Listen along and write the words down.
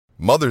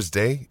Mother's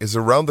Day is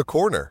around the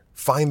corner.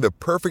 Find the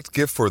perfect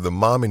gift for the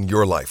mom in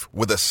your life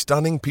with a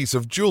stunning piece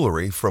of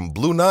jewelry from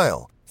Blue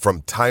Nile.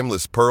 From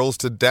timeless pearls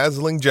to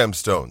dazzling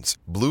gemstones,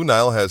 Blue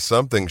Nile has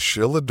something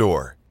she'll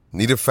adore.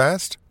 Need it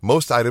fast?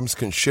 Most items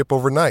can ship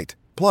overnight.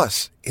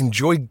 Plus,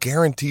 enjoy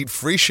guaranteed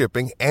free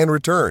shipping and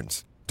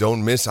returns.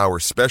 Don't miss our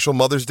special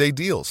Mother's Day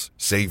deals.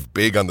 Save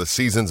big on the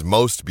season's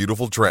most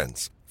beautiful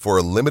trends. For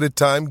a limited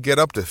time, get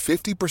up to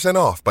 50%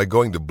 off by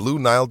going to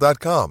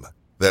BlueNile.com.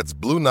 That's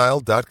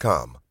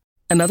BlueNile.com.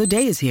 Another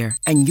day is here,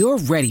 and you're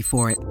ready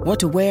for it. What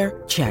to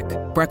wear? Check.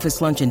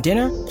 Breakfast, lunch, and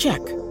dinner? Check.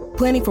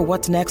 Planning for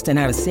what's next and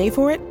how to save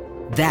for it?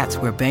 That's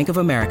where Bank of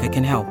America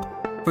can help.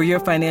 For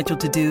your financial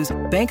to-dos,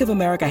 Bank of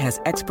America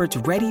has experts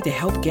ready to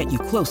help get you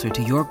closer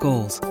to your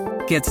goals.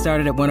 Get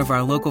started at one of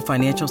our local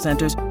financial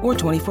centers or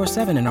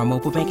 24/7 in our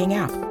mobile banking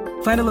app.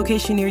 Find a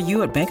location near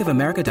you at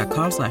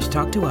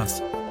bankofamerica.com/talktous.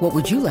 What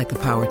would you like the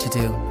power to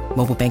do?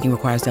 Mobile banking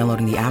requires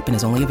downloading the app and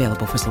is only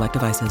available for select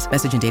devices.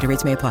 Message and data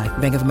rates may apply.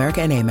 Bank of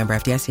America N.A., member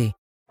FDIC.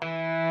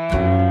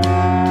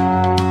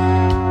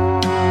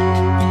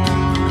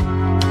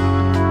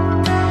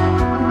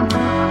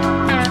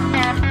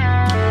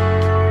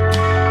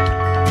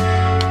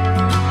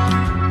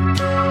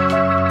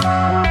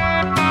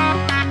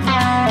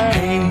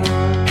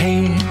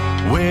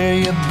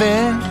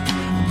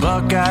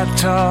 Buckeye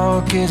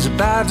Talk is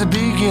about to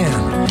begin.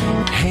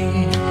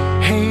 Hey,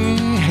 hey,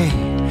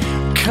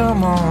 hey,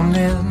 come on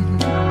in.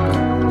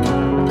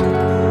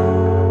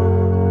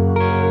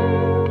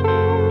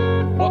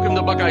 Welcome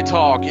to Buckeye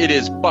Talk. It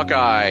is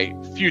Buckeye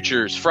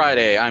Futures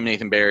Friday. I'm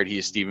Nathan Baird. He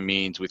is Stephen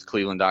Means with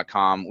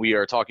Cleveland.com. We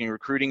are talking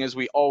recruiting as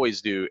we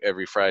always do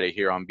every Friday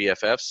here on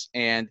BFFs.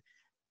 And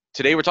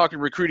today we're talking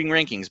recruiting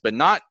rankings, but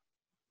not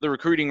the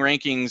recruiting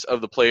rankings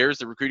of the players,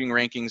 the recruiting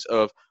rankings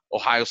of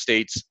Ohio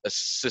State's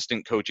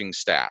assistant coaching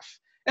staff.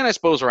 And I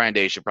suppose Ryan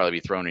Day should probably be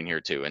thrown in here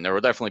too. And there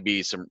will definitely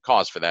be some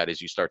cause for that as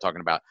you start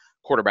talking about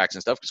quarterbacks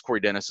and stuff, because Corey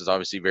Dennis is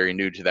obviously very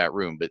new to that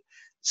room. But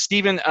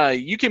Stephen,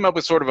 you came up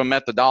with sort of a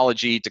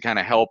methodology to kind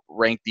of help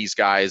rank these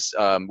guys.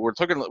 We're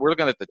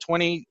looking at the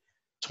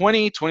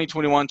 2020,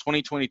 2021,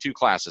 2022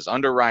 classes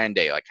under Ryan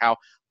Day. Like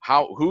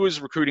who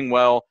is recruiting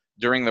well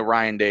during the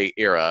Ryan Day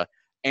era?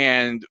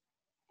 And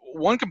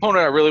one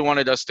component I really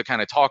wanted us to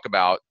kind of talk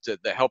about to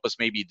help us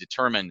maybe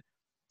determine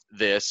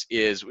this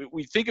is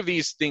we think of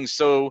these things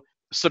so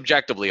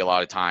subjectively a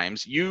lot of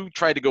times. You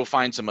tried to go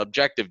find some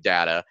objective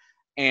data,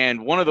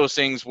 and one of those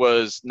things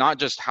was not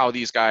just how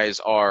these guys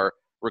are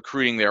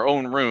recruiting their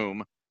own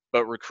room,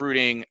 but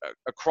recruiting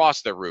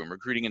across their room,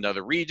 recruiting in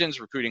other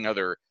regions, recruiting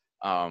other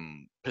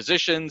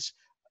positions.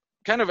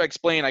 Kind of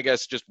explain, I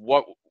guess, just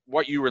what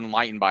you were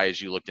enlightened by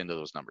as you looked into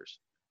those numbers.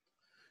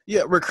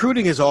 Yeah,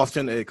 recruiting is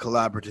often a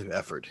collaborative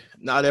effort.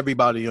 Not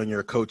everybody on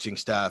your coaching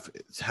staff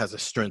has a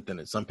strength in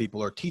it. Some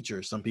people are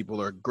teachers. Some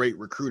people are great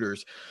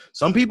recruiters.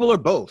 Some people are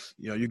both.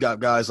 You know, you got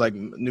guys like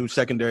new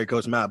secondary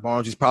coach Matt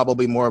Barnes. He's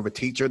probably more of a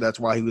teacher. That's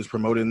why he was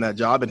promoted in that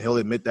job, and he'll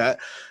admit that.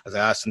 As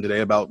I asked him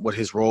today about what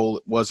his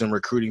role was in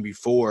recruiting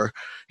before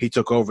he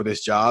took over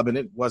this job, and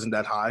it wasn't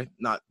that high,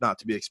 not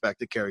to be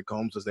expected. Kerry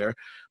Combs was there.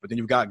 But then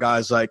you've got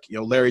guys like,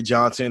 Larry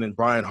Johnson and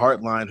Brian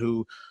Hartline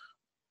who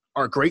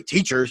are great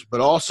teachers,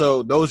 but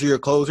also those are your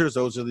closers.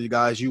 Those are the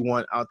guys you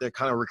want out there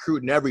kind of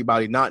recruiting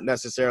everybody, not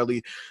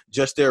necessarily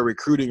just their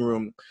recruiting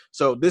room.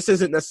 So this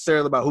isn't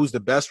necessarily about who's the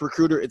best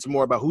recruiter. It's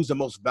more about who's the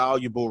most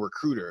valuable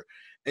recruiter.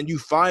 And you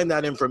find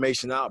that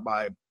information out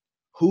by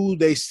who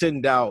they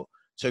send out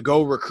to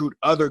go recruit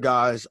other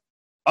guys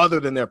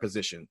other than their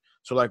position.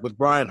 So like with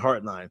Brian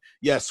Hartline,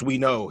 yes, we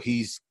know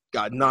he's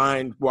got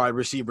 9 wide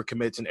receiver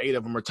commits and 8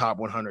 of them are top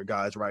 100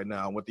 guys right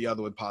now, with the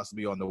other one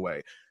possibly on the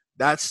way.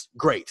 That's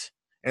great.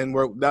 And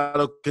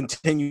that'll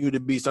continue to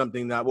be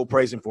something that we'll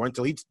praise him for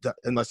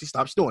unless he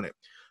stops doing it.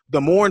 The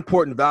more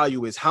important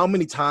value is how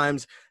many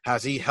times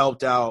has he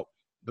helped out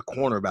the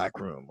cornerback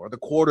room or the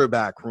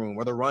quarterback room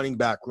or the running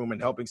back room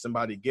and helping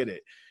somebody get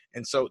it.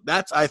 And so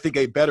that's, I think,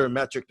 a better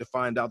metric to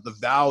find out the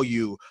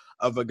value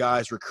of a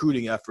guy's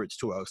recruiting efforts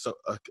to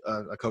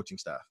a coaching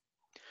staff.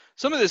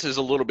 Some of this is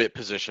a little bit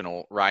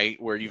positional, right,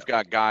 where you've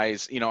got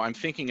guys, I'm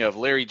thinking of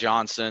Larry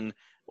Johnson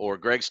or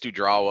Greg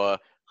Studrawa,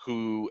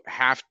 who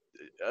have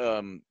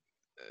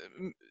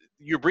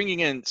you're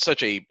bringing in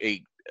such a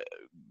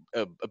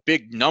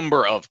big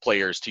number of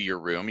players to your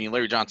room. I mean,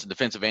 Larry Johnson,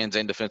 defensive ends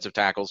and defensive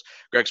tackles,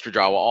 Greg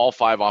Studrawa, all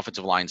 5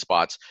 offensive line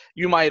spots.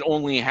 You might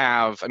only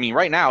have,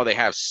 right now they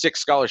have 6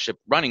 scholarship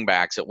running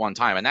backs at one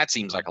time, and that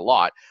seems like a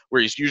lot,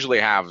 whereas you usually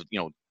have,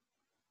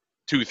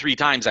 2-3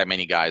 times that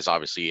many guys,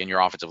 obviously, in your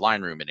offensive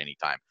line room at any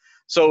time.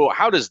 So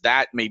how does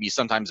that maybe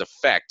sometimes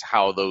affect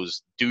how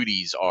those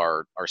duties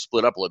are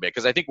split up a little bit?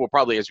 Because I think we'll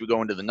probably, as we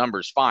go into the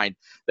numbers, find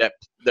that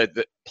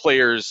the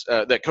players,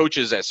 that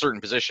coaches at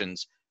certain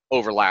positions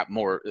overlap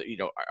more,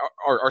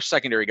 are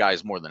secondary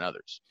guys more than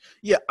others.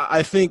 Yeah,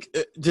 I think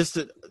just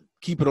to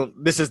keep it on,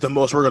 this is the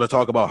most we're going to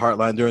talk about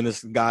Hartline during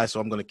this guy, so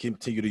I'm going to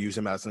continue to use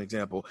him as an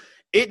example.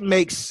 It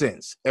makes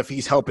sense if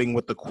he's helping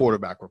with the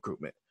quarterback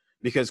recruitment.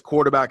 because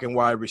quarterback and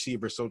wide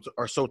receivers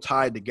are so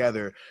tied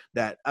together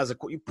that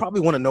you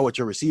probably want to know what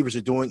your receivers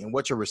are doing and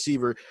what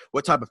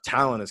type of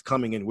talent is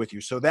coming in with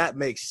you. So that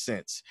makes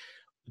sense.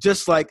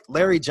 Just like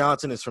Larry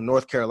Johnson is from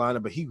North Carolina,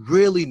 but he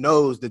really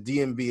knows the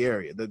DMV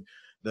area,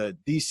 the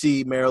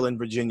DC, Maryland,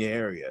 Virginia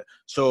area.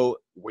 So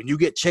when you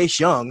get Chase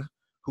Young,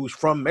 who's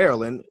from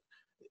Maryland,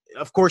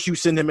 of course you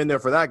send him in there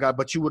for that guy,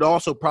 but you would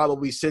also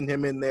probably send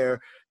him in there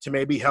to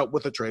maybe help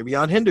with a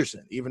Travion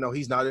Henderson, even though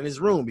he's not in his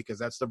room because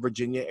that's the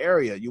Virginia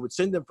area. You would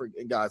send him for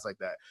guys like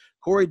that.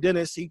 Corey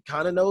Dennis, he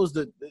kind of knows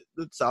the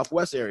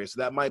Southwest area,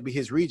 so that might be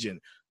his region.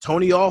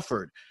 Tony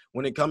Alford,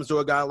 when it comes to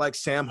a guy like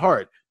Sam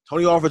Hart,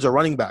 Tony Alford's a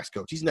running backs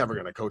coach. He's never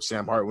going to coach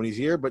Sam Hart when he's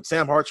here, but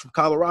Sam Hart's from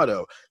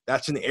Colorado.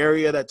 That's an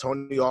area that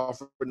Tony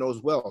Alford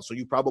knows well, so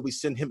you probably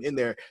send him in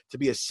there to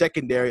be a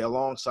secondary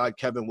alongside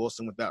Kevin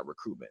Wilson with that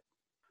recruitment.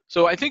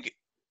 So I think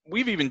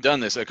we've even done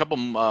this a couple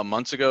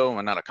months ago,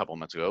 well, not a couple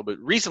months ago, but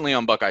recently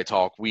on Buckeye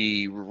Talk,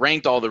 we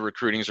ranked all the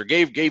recruitings or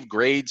gave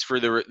grades for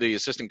the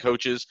assistant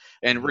coaches.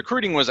 And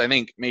recruiting was, I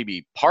think,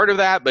 maybe part of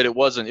that, but it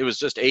wasn't. It was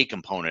just a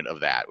component of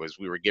that. Was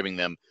we were giving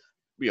them,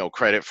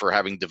 credit for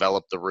having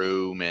developed the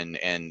room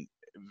and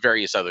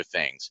various other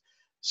things.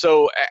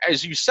 So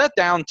as you sat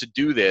down to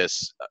do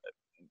this,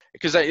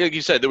 because like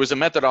you said, there was a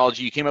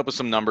methodology, you came up with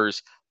some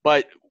numbers,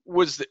 but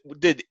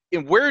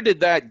where did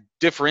that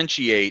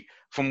differentiate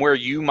from where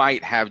you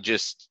might have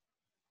just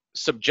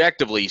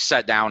subjectively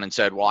sat down and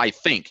said, well, I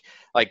think,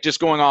 like just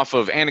going off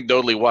of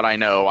anecdotally what I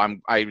know,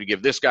 I would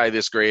give this guy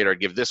this grade or I'd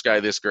give this guy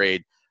this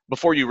grade,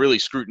 before you really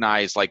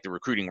scrutinize like the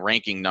recruiting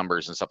ranking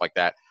numbers and stuff like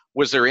that?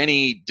 Was there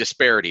any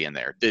disparity in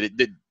there?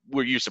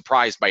 Were you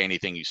surprised by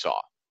anything you saw?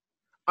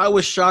 I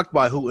was shocked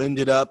by who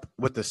ended up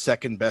with the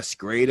second best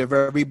grade of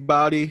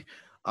everybody.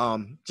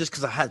 Just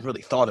because I hadn't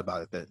really thought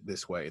about it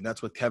this way. And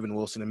that's with Kevin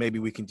Wilson. And maybe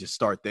we can just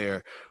start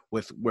there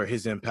with where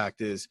his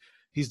impact is.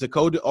 He's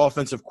the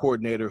offensive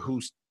coordinator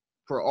who's,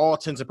 for all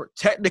intents and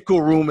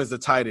technical room is the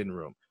tight end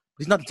room.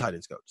 He's not the tight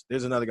ends coach.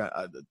 There's another guy,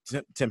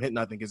 Tim Hinton,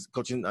 I think is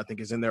coaching. I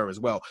think is in there as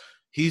well.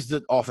 He's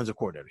the offensive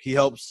coordinator. He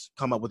helps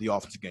come up with the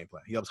offensive game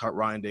plan. He helps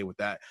Ryan Day with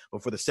that.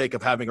 But for the sake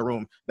of having a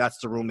room, that's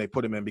the room they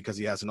put him in because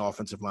he has an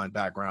offensive line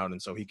background,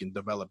 and so he can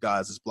develop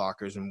guys as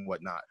blockers and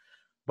whatnot.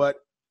 But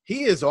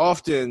he is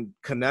often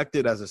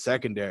connected as a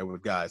secondary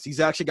with guys. He's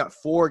actually got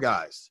 4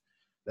 guys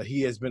that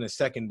he has been a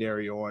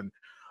secondary on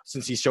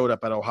since he showed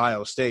up at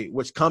Ohio State,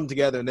 which come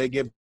together and they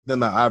give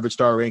them an average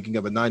star ranking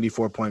of a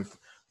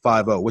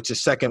 94.50, which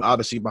is second,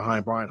 obviously,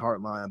 behind Brian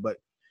Hartline. But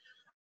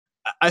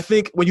I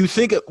think when you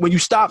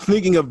stop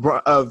thinking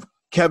of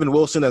Kevin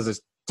Wilson as a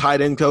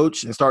tight end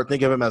coach and start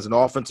thinking of him as an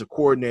offensive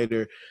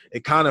coordinator,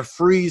 it kind of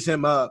frees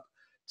him up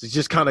to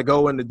just kind of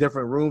go into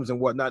different rooms and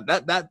whatnot.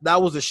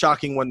 That was a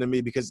shocking one to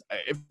me, because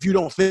if you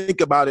don't think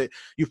about it,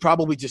 you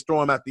probably just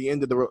throw him at the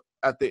end of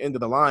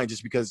the line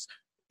just because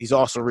he's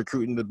also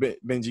recruiting the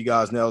Benji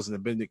Gosnells and the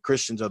Benedict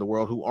Christians of the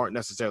world who aren't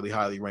necessarily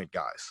highly ranked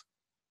guys.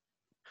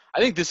 I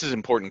think this is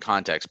important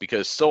context,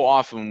 because so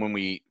often when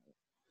we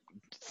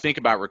think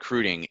about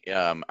recruiting,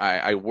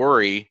 I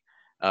worry,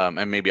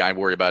 and maybe I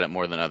worry about it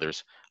more than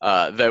others,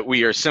 that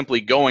we are simply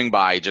going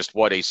by just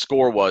what a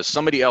score was.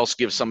 Somebody else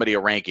gives somebody a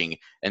ranking,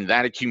 and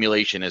that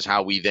accumulation is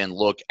how we then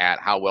look at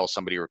how well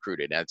somebody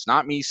recruited. And it's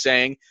not me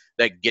saying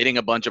that getting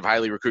a bunch of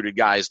highly recruited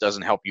guys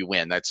doesn't help you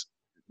win.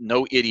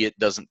 No idiot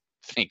doesn't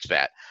think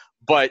that.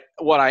 But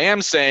what I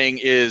am saying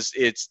is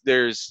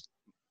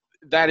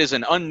that is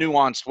an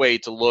unnuanced way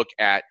to look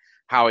at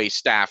how a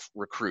staff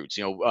recruits.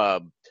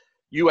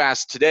 You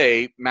asked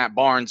today Matt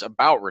Barnes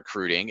about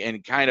recruiting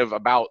and kind of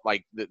about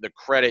like the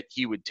credit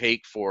he would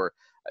take for,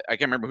 I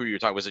can't remember who you were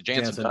talking. Was it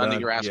Jansen Dunn that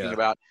you were asking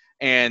about?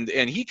 And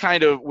he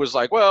kind of was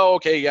like, well,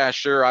 okay, yeah,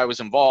 sure, I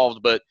was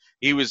involved, but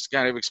he was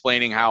kind of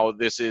explaining how it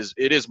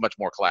is much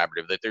more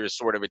collaborative, that there is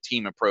sort of a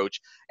team approach.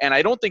 And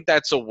I don't think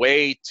that's a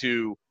way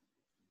to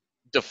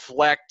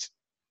deflect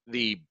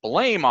the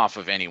blame off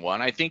of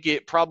anyone. I think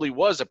it probably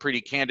was a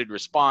pretty candid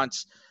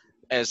response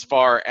as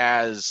far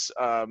as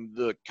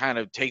the kind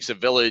of takes a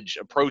village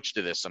approach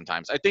to this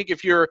sometimes. I think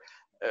if you're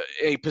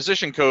a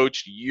position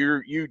coach,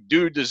 you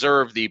do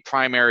deserve the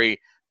primary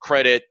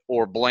credit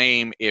or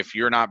blame if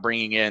you're not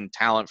bringing in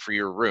talent for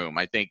your room.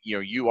 I think,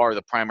 you are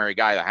the primary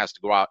guy that has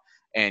to go out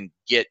and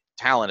get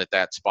talent at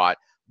that spot.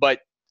 But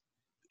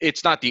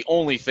it's not the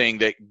only thing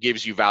that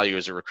gives you value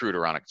as a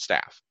recruiter on a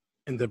staff.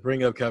 And to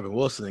bring up Kevin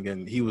Wilson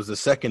again, he was the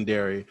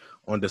secondary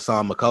on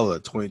Deshaun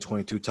McCullough,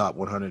 2022 top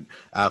 100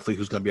 athlete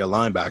who's going to be a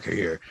linebacker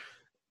here.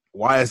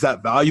 Why is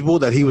that valuable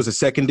that he was a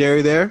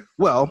secondary there?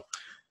 Well,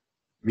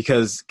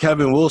 because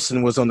Kevin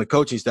Wilson was on the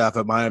coaching staff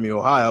at Miami,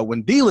 Ohio,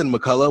 when Dylan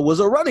McCullough was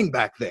a running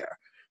back there.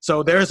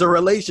 So there's a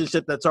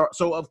relationship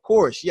so of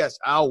course, yes,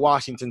 Al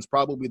Washington's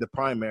probably the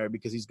primary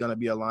because he's going to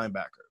be a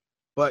linebacker.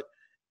 But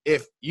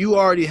if you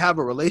already have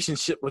a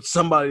relationship with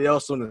somebody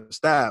else on the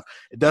staff,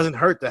 it doesn't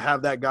hurt to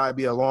have that guy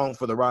be along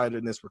for the ride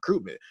in this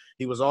recruitment.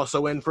 He was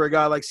also in for a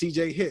guy like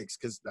C.J. Hicks,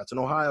 because that's an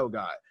Ohio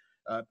guy.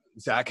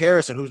 Zach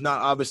Harrison, who's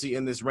not obviously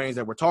in this range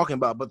that we're talking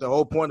about. But the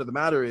whole point of the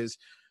matter is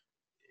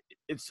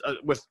it's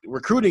with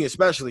recruiting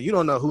especially, you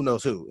don't know who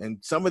knows who. And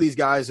some of these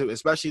guys,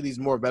 especially these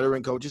more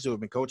veteran coaches who have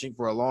been coaching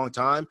for a long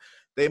time,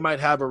 they might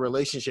have a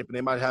relationship and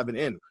they might have an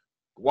in.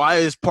 Why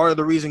is part of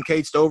the reason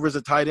Cade Stover is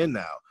a tight end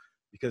now?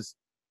 Because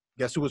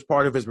guess who was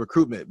part of his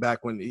recruitment back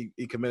when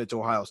he committed to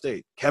Ohio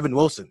State? Kevin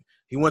Wilson.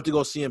 He went to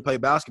go see him play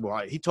basketball.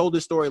 He told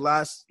this story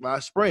last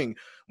spring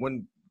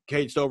when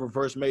Cade Stover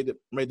first made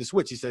the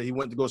switch. He said he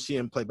went to go see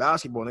him play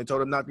basketball, and they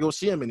told him not to go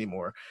see him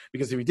anymore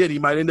because if he did, he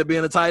might end up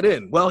being a tight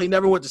end. Well, he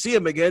never went to see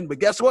him again, but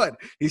guess what?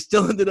 He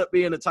still ended up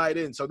being a tight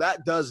end. So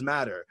that does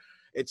matter.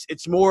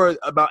 It's more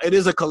about – it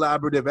is a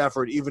collaborative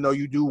effort, even though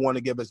you do want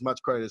to give as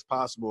much credit as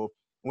possible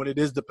when it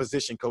is the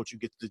position coach who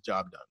gets the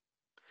job done.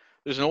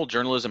 There's an old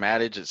journalism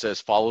adage that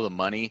says follow the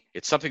money.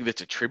 It's something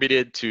that's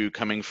attributed to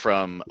coming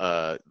from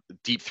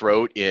Deep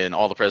Throat in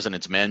All the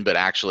President's Men, but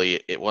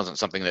actually it wasn't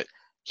something that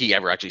he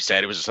ever actually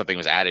said. It was just something that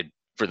was added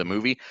for the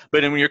movie.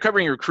 But when you're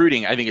covering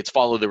recruiting, I think it's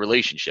follow the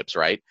relationships,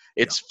 right?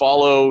 It's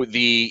follow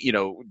the,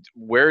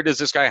 where does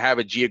this guy have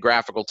a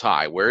geographical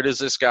tie? Where does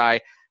this guy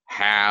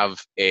have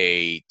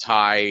a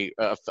tie,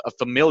 a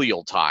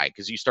familial tie?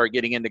 Because you start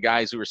getting into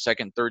guys who are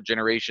second, third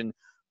generation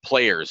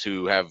players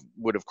who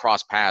would have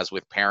crossed paths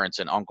with parents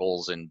and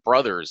uncles and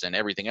brothers and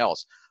everything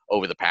else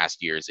over the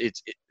past years.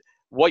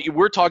 What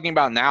we're talking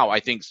about now, I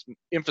think,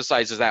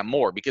 emphasizes that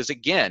more because,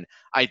 again,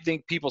 I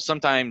think people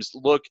sometimes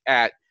look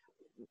at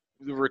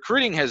the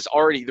recruiting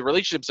the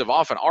relationships have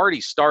often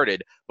already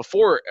started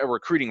before a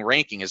recruiting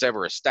ranking is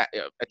ever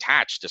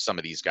attached to some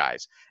of these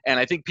guys. And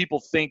I think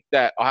people think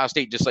that Ohio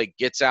State just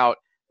gets out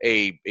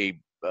the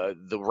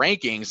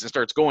rankings and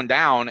starts going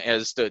down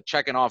as to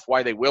checking off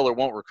why they will or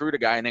won't recruit a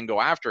guy and then go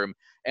after him.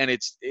 And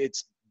it's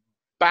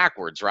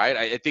backwards, right?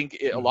 I think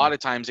a lot of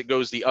times it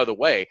goes the other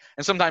way.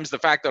 And sometimes the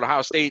fact that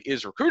Ohio State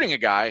is recruiting a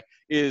guy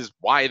is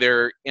why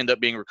they end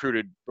up being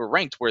recruited or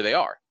ranked where they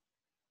are.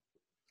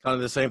 Kind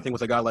of the same thing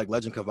with a guy like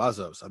Legend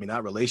Cavazos. I mean,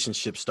 that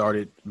relationship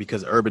started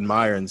because Urban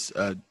Meyer and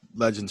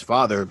Legend's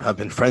father have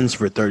been friends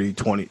for 30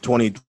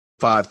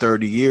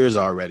 years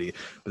already.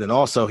 But then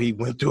also he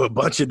went through a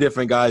bunch of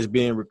different guys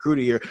being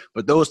recruited here.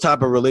 But those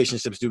type of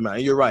relationships do matter.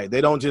 You're right.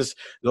 They don't just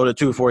go to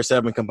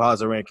 247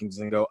 composite rankings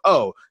and go,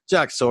 oh,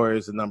 Jack Sawyer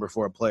is the number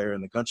 4 player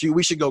in the country.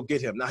 We should go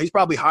get him. Now, he's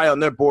probably high on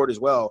their board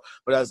as well.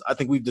 But as I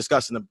think we've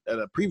discussed in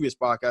a previous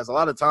podcast, a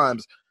lot of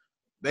times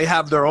they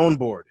have their own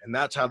board, and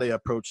that's how they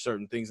approach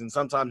certain things. And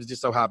sometimes it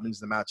just so happens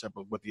to match up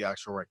with what the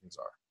actual rankings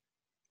are.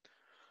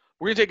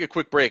 We're going to take a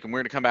quick break, and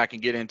we're going to come back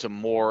and get into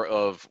more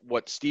of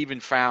what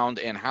Steven found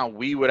and how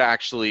we would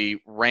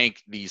actually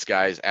rank these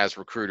guys as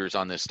recruiters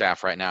on this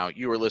staff right now.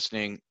 You are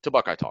listening to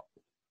Buckeye Talk.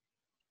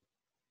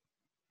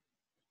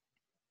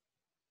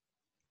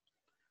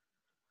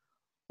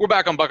 We're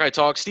back on Buckeye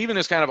Talk. Steven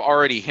has kind of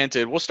already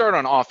hinted. We'll start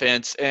on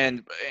offense.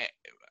 And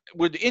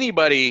would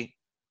anybody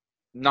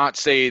not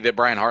say that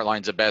Brian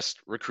Hartline's the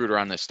best recruiter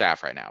on this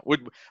staff right now?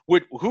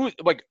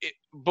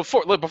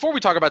 Before we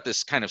talk about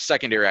this kind of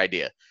secondary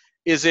idea,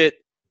 is it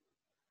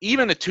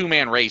even a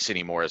two-man race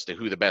anymore as to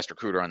who the best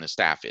recruiter on the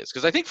staff is?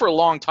 Because I think for a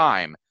long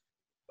time,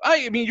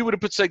 you would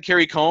have said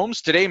Kerry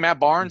Combs. Today, Matt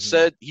Barnes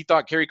said he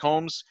thought Kerry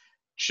Combs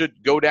should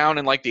go down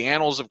in the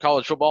annals of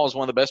college football as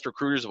one of the best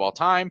recruiters of all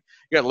time.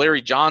 You got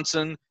Larry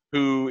Johnson,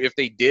 who if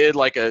they did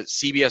a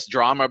CBS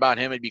drama about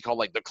him, it'd be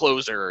called the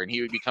closer, and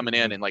he would be coming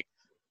in and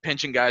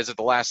pinching guys at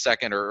the last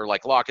second or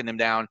locking them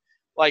down.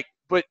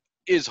 But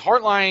is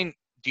Hartline,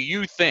 do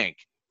you think,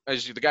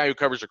 as the guy who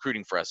covers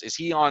recruiting for us, is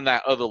he on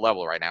that other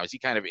level right now? Is he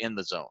kind of in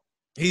the zone?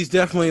 He's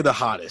definitely the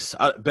hottest.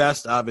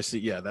 Best, obviously,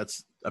 yeah,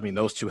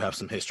 those two have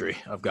some history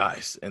of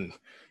guys. And,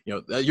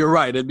 you're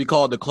right. It'd be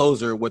called the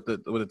closer with the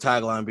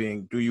tagline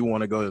being, do you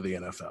want to go to the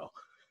NFL?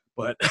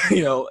 But,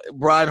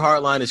 Brian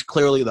Hartline is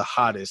clearly the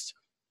hottest.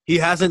 He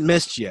hasn't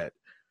missed yet,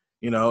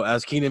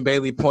 as Keenan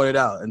Bailey pointed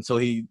out. And so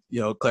he,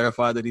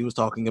 clarified that he was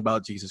talking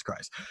about Jesus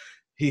Christ.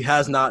 He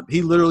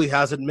literally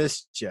hasn't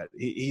missed yet.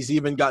 He's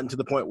even gotten to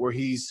the point where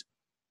he's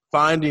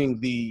finding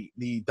the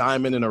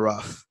diamond in the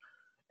rough,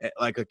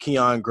 like a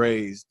Keon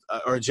Grays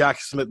or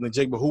Jackson Smith and the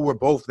Jigba, who were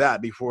both that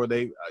before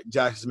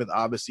Jackson Smith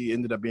obviously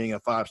ended up being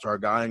a 5-star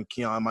guy, and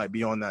Keon might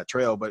be on that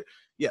trail. But,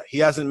 yeah, he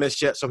hasn't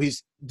missed yet, so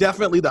he's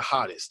definitely the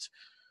hottest.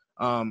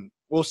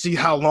 We'll see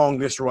how long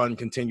this run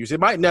continues. It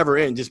might never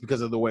end just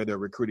because of the way they're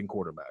recruiting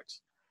quarterbacks.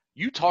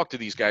 You talk to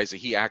these guys that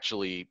he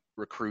actually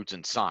recruits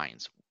and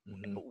signs.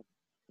 Mm-hmm.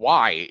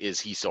 Why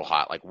is he so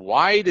hot?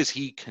 Why does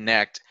he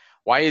connect?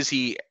 Why is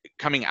he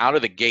coming out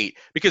of the gate?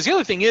 Because the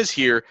other thing is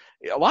here,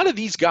 a lot of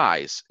these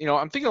guys,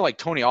 I'm thinking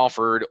Tony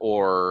Alford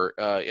or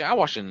Al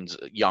Washington's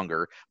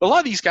younger, but a lot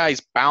of these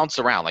guys bounce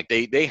around.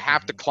 They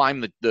have to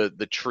climb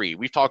the tree.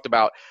 We've talked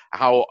about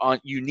how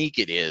unique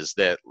it is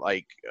that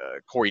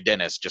Corey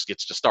Dennis just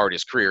gets to start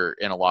his career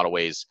in a lot of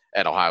ways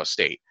at Ohio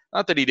State.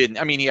 Not that he didn't.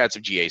 I mean, he had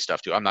some GA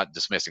stuff too. I'm not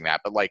dismissing that,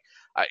 but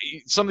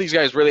some of these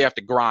guys really have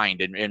to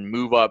grind and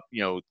move up,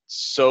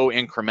 so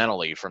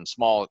incrementally from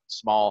small,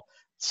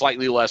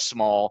 slightly less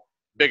small,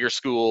 bigger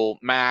school,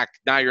 MAC,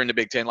 now you're in the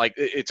Big Ten.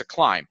 It's a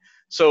climb.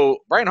 So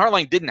Brian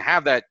Hartline didn't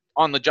have that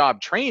on-the-job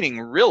training,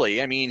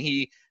 really. I mean,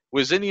 he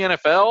was in the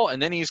NFL,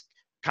 and then he's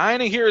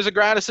kind of here as a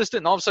grad assistant,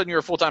 and all of a sudden you're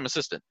a full-time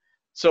assistant.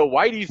 So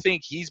why do you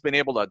think he's been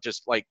able to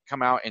just like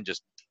come out and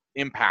just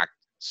impact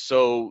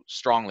so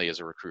strongly as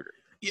a recruiter?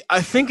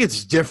 I think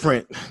it's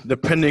different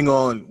depending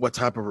on what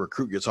type of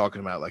recruit you're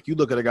talking about. Like you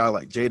look at a guy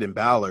like Jaden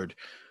Ballard.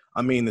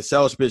 I mean, the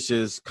sales pitch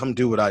is come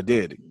do what I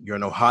did. You're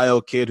an Ohio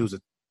kid who's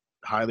a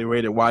highly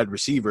rated wide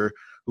receiver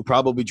who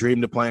probably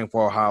dreamed of playing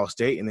for Ohio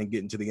State and then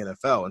getting to the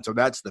NFL. And so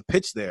that's the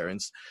pitch there,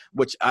 and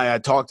which I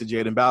had talked to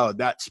Jaden Ballard.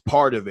 That's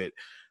part of it.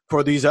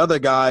 For these other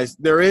guys,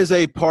 there is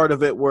a part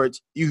of it where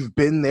it's you've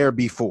been there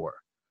before,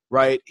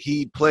 right?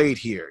 He played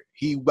here.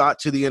 He got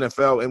to the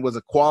NFL and was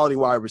a quality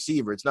wide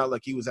receiver. It's not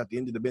like he was at the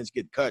end of the bench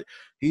getting cut.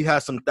 He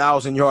has some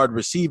 1,000-yard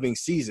receiving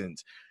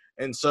seasons.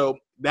 And so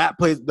that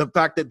plays – the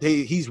fact that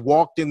he's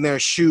walked in their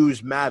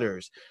shoes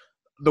matters.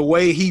 The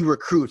way he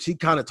recruits, he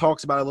kind of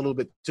talks about it a little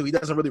bit too. He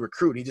doesn't really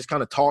recruit. He just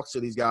kind of talks to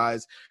these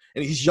guys,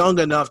 and he's young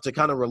enough to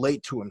kind of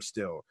relate to them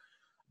still.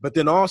 But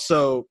then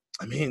also,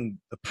 I mean,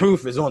 the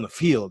proof is on the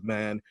field,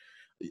 man.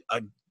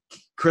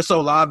 Chris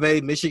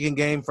Olave, Michigan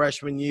game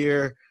freshman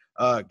year,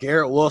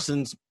 Garrett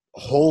Wilson's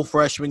whole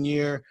freshman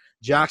year,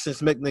 Jackson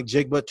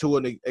Smith-Njigba to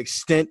an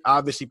extent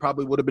obviously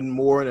probably would have been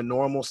more in a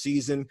normal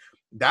season.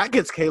 That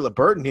gets Caleb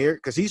Burton here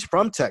because he's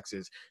from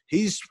Texas.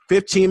 He's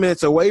 15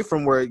 minutes away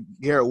from where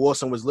Garrett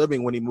Wilson was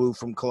living when he moved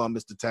from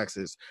Columbus to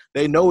Texas.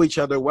 They know each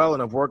other well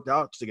and have worked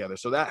out together.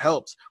 So that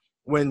helps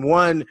when,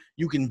 one,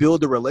 you can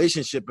build a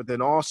relationship, but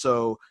then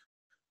also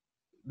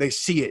they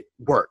see it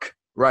work,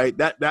 right?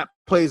 That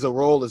plays a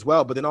role as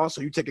well. But then also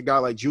you take a guy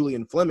like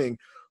Julian Fleming,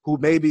 who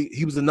maybe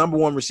he was the number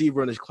one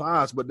receiver in his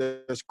class, but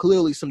there's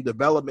clearly some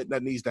development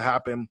that needs to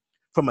happen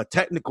from a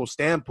technical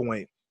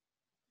standpoint.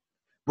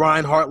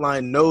 Brian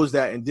Hartline knows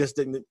that and just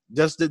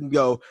didn't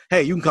go,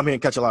 hey, you can come here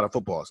and catch a lot of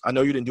footballs. I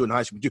know you didn't do it in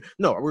high school.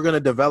 No, we're going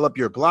to develop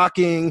your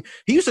blocking.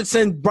 He used to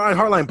send Brian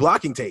Hartline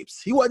blocking tapes.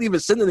 He wasn't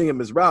even sending him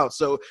his routes.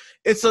 So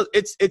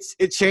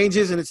it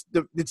changes and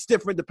it's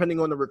different depending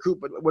on the recruit.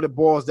 But what it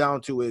boils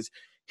down to is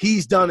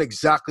he's done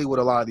exactly what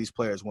a lot of these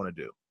players want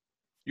to do.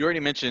 You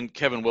already mentioned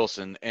Kevin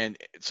Wilson. And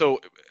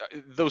so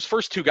those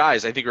first two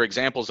guys, I think, are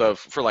examples of,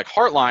 for like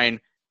Hartline,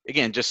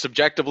 again, just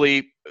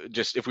subjectively,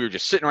 just if we were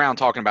just sitting around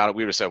talking about it,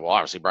 we would have said, well,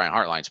 obviously Brian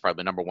Hartline's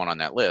probably number one on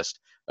that list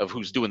of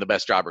who's doing the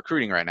best job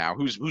recruiting right now.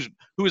 Who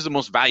is the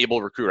most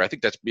valuable recruiter? I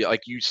think that's,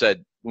 like you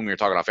said when we were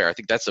talking off air, I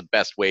think that's the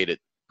best way to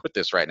put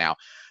this right now.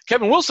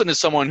 Kevin Wilson is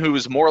someone who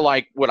is more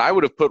like what I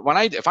would have put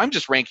if I'm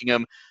just ranking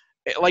him,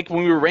 like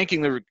when we were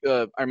ranking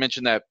I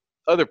mentioned that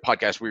other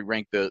podcast where we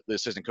ranked the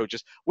assistant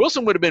coaches.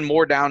 Wilson would have been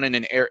more down in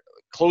an air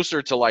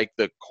closer to like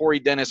the Corey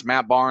Dennis,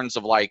 Matt Barnes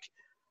of like,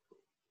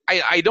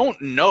 I don't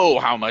know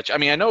how much. I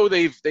mean, I know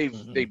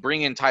they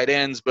bring in tight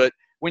ends, but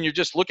when you're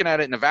just looking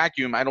at it in a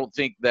vacuum, I don't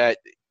think that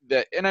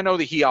and I know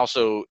that he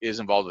also is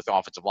involved with the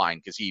offensive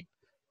line because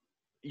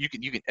you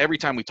can every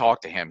time we talk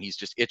to him, he's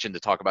just itching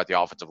to talk about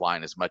the offensive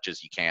line as much as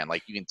he can.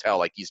 Like you can tell,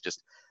 like he's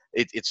just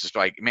it's just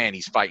like, man,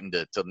 he's fighting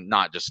to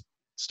not just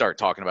start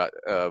talking about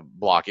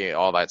blocking,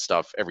 all that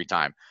stuff every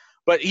time.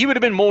 But he would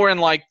have been more in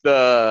like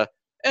the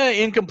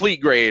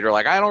incomplete grade or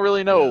like I don't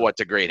really know what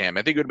to grade him.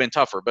 I think it would have been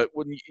tougher. But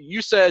when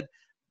you said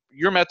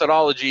your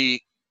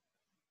methodology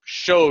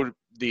showed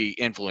the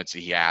influence that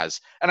he has.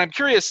 And I'm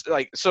curious,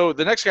 like, so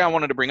the next guy I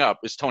wanted to bring up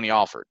is Tony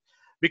Alford.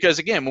 Because,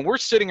 again, when we're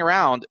sitting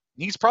around,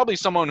 he's probably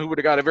someone who would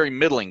have got a very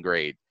middling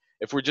grade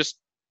if we're just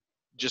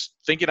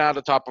thinking out of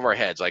the top of our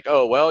heads. Like,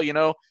 oh,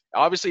 well,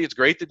 obviously it's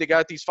great that they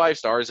got these 5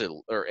 stars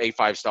or a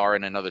 5-star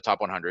and another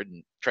top 100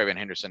 and Trayvon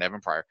Henderson,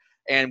 Evan Pryor.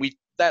 And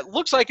that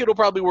looks like it'll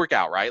probably work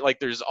out, right? Like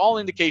there's all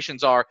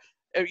indications are,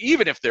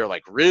 even if they're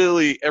like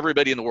really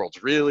everybody in the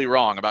world's really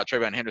wrong about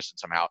Trayvon Henderson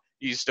somehow,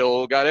 you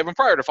still got Evan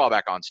Pryor to fall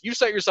back on. So you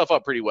set yourself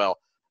up pretty well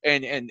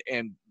and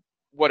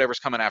whatever's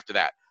coming after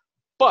that.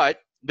 But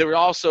there were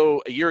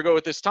also a year ago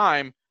at this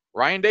time,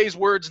 Ryan Day's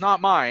words,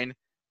 not mine,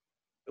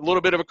 a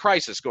little bit of a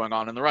crisis going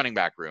on in the running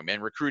back room,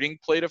 and recruiting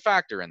played a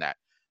factor in that.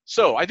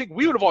 So I think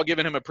we would have all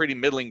given him a pretty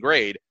middling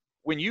grade.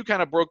 When you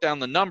kind of broke down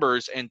the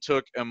numbers and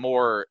took a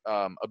more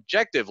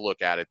objective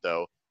look at it,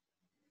 though,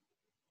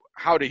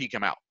 how did he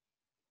come out?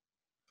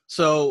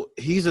 So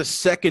he's a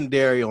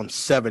secondary on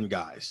 7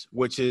 guys,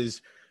 which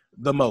is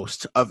the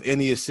most of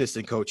any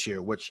assistant coach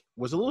here, which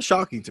was a little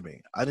shocking to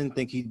me. I didn't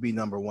think he'd be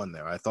number 1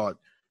 there. I thought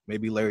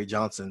maybe Larry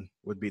Johnson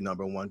would be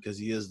number 1 because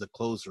he is the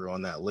closer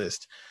on that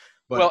list.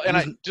 But well, and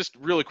I just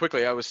really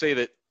quickly, I would say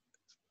that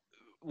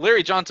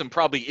Larry Johnson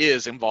probably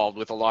is involved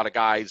with a lot of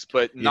guys,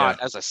 but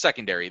not as a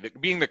secondary.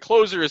 Being the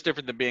closer is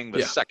different than being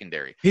the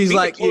secondary. He's being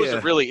like, the closer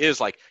really is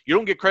like, you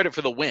don't get credit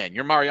for the win.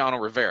 You're Mariano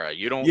Rivera.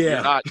 You're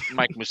not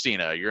Mike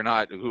Mussina. You're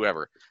not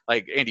whoever,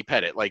 like Andy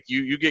Pettit. Like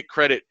you get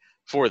credit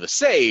for the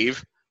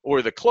save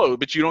or the close,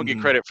 but you don't get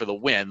credit for the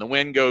win. The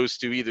win goes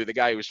to either the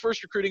guy who was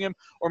first recruiting him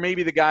or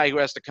maybe the guy who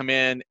has to come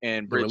in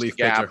and bridge the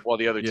gap while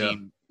the other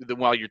team,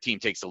 while your team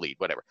takes the lead,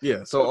 whatever.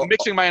 Yeah. So I'm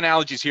mixing my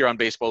analogies here on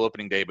baseball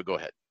opening day, but go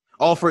ahead.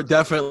 Alford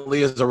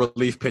definitely is a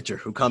relief pitcher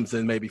who comes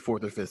in maybe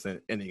 4th or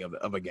 5th inning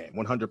of a game,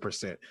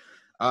 100%.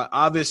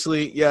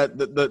 Obviously, yeah,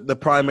 the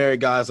primary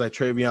guys like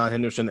Travion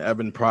Henderson,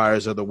 Evan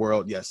Pryors of the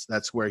world, yes,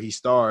 that's where he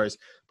stars.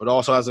 But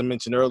also, as I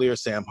mentioned earlier,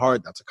 Sam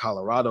Hart, that's a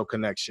Colorado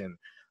connection.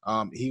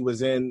 He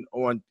was in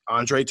on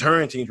Andre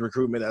Turrentine's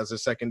recruitment as a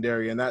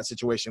secondary in that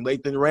situation.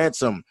 Lathan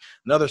Ransom,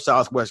 another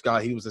Southwest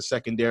guy, he was a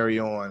secondary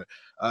on.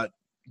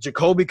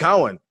 Jacoby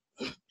Cowan,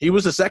 he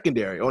was a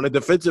secondary on a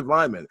defensive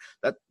lineman.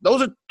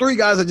 Those are three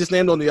guys I just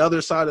named on the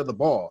other side of the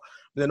ball.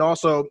 Then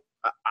also,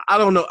 I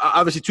don't know.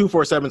 Obviously,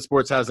 247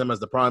 Sports has them as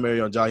the primary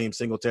on Jaheim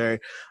Singletary.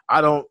 I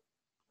don't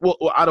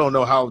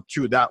know how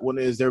true that one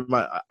is.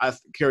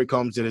 Kerry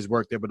Combs did his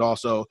work there, but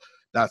also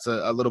that's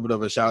a little bit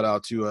of a shout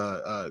out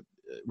to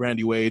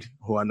Randy Wade,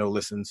 who I know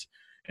listens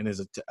and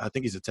I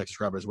think he's a Texas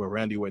Robber as well.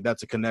 Randy Wade,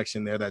 that's a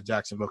connection there, that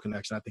Jacksonville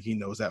connection. I think he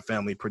knows that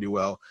family pretty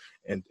well.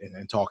 And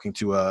talking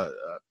to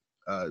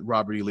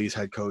Robert E. Lee's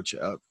head coach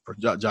for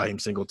Jaheim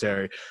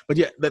Singletary, but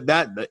yeah,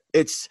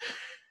 it's.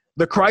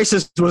 The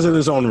crisis was in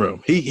his own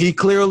room. He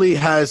clearly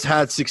has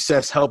had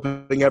success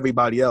helping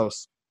everybody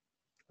else,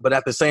 but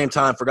at the same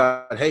time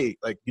forgot, hey,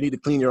 like you need to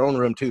clean your own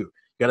room too. You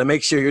got to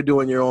make sure you're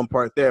doing your own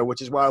part there,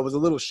 which is why it was a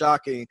little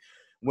shocking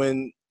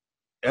when,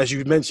 as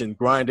you mentioned,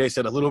 Ryan Day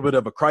said a little bit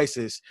of a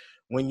crisis.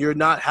 When you're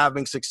not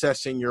having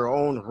success in your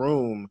own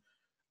room,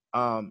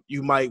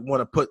 you might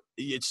want to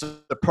it's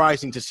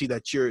surprising to see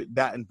that you're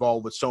that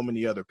involved with so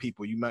many other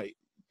people. You might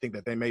think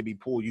that they maybe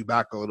pull you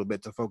back a little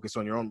bit to focus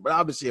on your own, but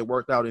obviously it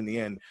worked out in the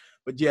end.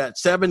 But yeah,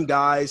 7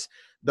 guys,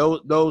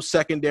 those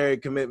secondary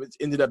commitments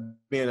ended up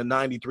being a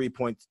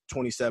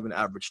 93.27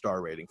 average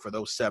star rating for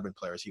those 7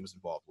 players he was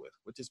involved with,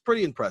 which is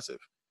pretty impressive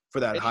for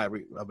that high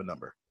of a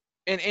number.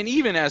 And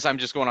even as I'm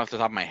just going off the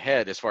top of my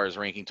head, as far as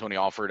ranking Tony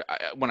Alford,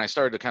 when I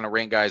started to kind of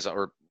rank guys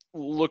or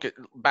look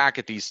back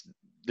at this,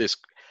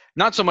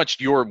 not so much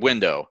your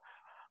window,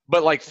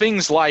 but like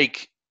things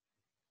like,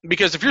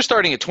 because if you're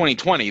starting at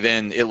 2020,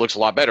 then it looks a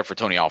lot better for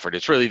Tony Alford.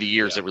 It's really the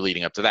years that were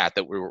leading up to that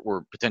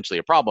were potentially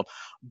a problem.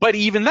 But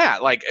even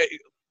that, like,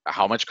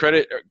 how much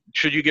credit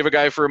should you give a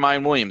guy for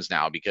Ryan Williams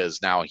now?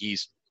 Because now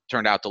he's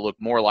turned out to look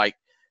more like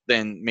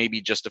than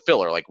maybe just a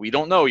filler. Like, we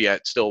don't know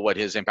yet still what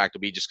his impact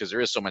will be just because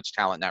there is so much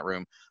talent in that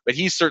room. But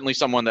he's certainly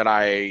someone that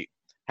I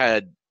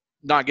had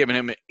not given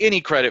him any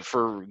credit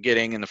for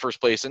getting in the first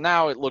place. And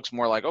now it looks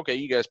more like, okay,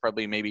 you guys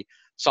probably maybe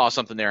saw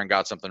something there and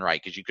got something right,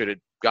 because you could have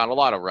got a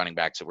lot of running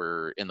backs that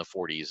were in the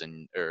 40s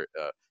or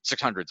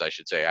 600s, I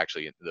should say,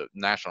 actually, the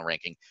national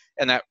ranking.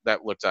 And that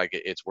looks like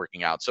it's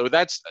working out. So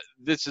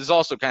this is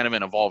also kind of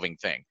an evolving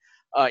thing.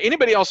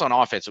 Anybody else on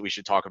offense that we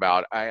should talk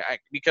about?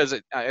 Because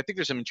I think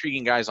there's some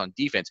intriguing guys on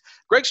defense.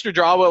 Greg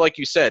Studrawa, like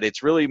you said,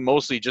 it's really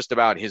mostly just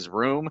about his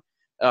room.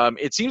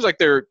 It seems like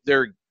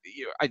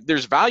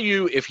there's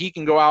value if he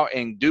can go out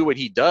and do what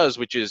he does,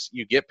 which is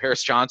you get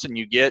Paris Johnson,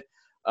 you get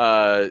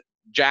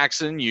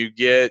Jackson, you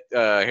get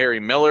Harry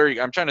Miller.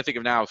 I'm trying to think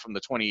of now from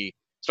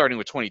starting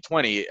with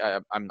 2020.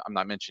 I'm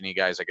not mentioning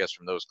guys, I guess,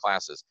 from those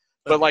classes,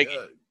 but like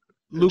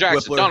Luke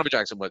Jackson, Whippler. Donovan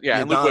Jackson,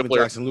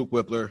 and Luke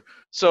Whippler.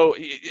 So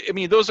I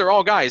mean, those are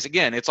all guys.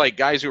 Again, it's like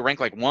guys who rank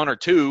like 1 or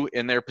 2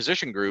 in their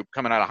position group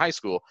coming out of high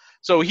school.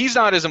 So he's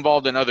not as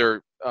involved in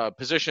other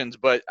positions,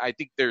 but I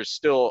think there's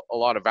still a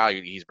lot of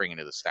value that he's bringing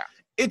to the staff.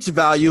 It's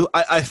value.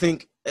 I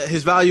think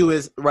his value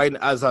is, right,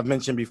 as I've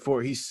mentioned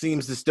before, he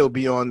seems to still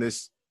be on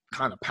this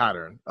kind of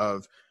pattern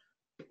of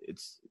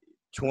it's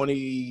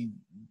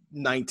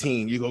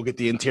 2019, you go get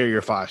the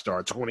interior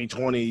 5-star.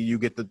 2020, you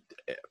get the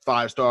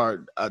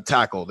 5-star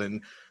tackle,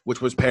 then which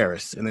was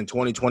Paris, and then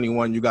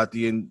 2021, you got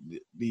the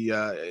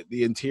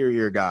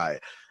interior guy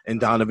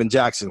and Donovan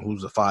Jackson,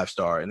 who's a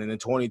 5-star, and then in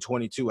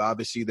 2022,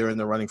 obviously they're in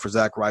the running for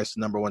Zach Rice,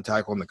 the number 1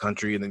 tackle in the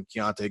country, and then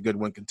Keontae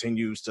Goodwin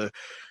continues to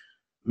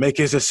make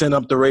his ascent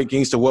up the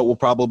rankings to what will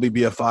probably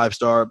be a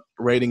 5-star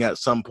rating at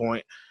some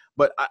point.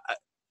 But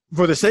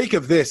for the sake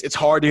of this, it's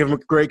hard to give him a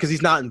grade because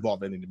he's not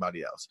involved in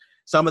anybody else.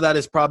 Some of that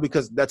is probably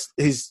because that's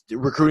his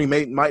recruiting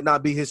might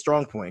not be his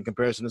strong point in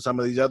comparison to some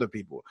of these other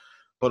people.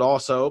 But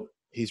also,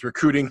 he's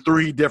recruiting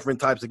 3 different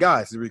types of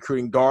guys. He's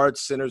recruiting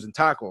guards, centers, and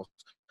tackles.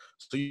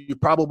 So you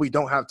probably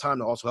don't have time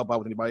to also help out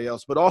with anybody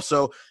else. But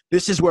also,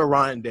 this is where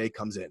Ryan Day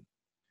comes in.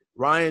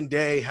 Ryan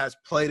Day has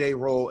played a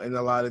role in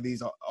a lot of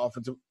these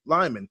offensive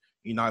linemen.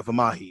 Enoch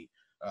Vamahi,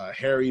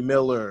 Harry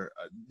Miller,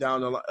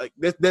 down the line. Like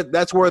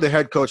that's where the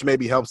head coach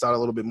maybe helps out a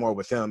little bit more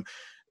with him.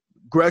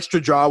 Greg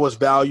Studrawa's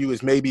value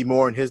is maybe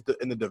more in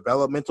the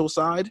developmental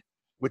side,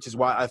 which is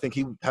why I think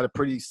he had a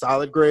pretty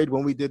solid grade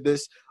when we did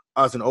this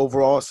as an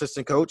overall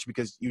assistant coach,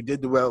 because you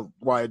did develop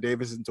Wyatt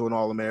Davis into an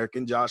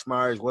All-American. Josh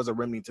Myers was a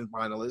Remington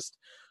finalist.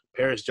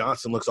 Paris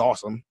Johnson looks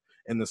awesome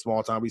in the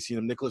small time we've seen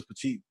him. Nicholas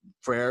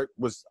Petit-Frere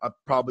was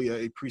probably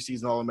a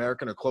preseason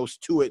All-American or close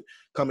to it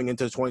coming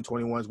into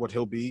 2021 is what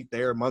he'll be.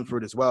 There,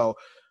 Munford as well.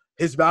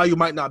 His value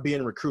might not be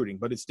in recruiting,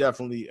 but it's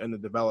definitely in the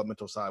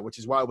developmental side, which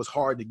is why it was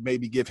hard to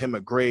maybe give him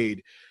a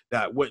grade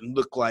that wouldn't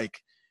look like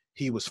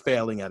he was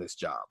failing at his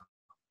job.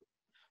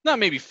 Not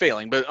maybe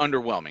failing, but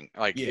underwhelming.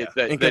 Like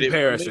in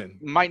comparison,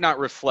 it might not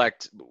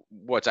reflect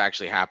what's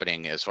actually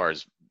happening as far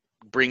as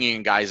bringing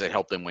in guys that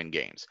help them win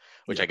games,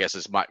 which I guess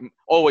is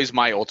always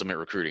my ultimate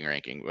recruiting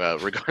ranking,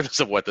 regardless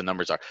of what the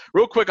numbers are.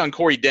 Real quick on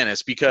Corey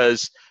Dennis,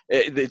 because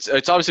it's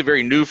obviously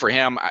very new for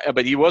him,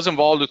 but he was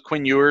involved with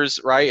Quinn Ewers,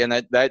 right? And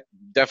that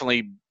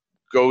definitely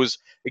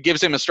it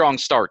gives him a strong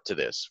start to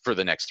this for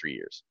the next 3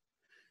 years.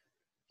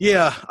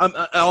 Yeah.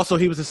 Also,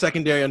 he was a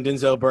secondary on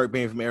Denzel Burke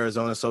being from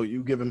Arizona, so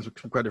you give him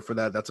some credit for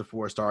that. That's a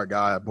 4-star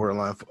guy,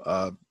 borderline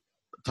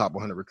top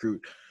 100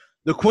 recruit.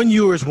 The Quinn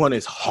Ewers one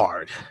is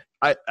hard.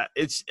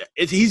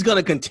 He's going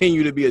to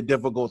continue to be a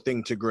difficult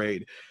thing to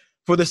grade.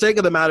 For the sake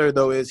of the matter,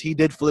 though, is he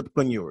did flip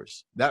Quinn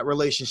Ewers. That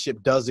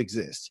relationship does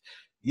exist.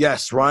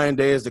 Yes, Ryan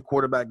Day is the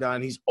quarterback guy,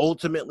 and he's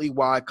ultimately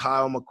why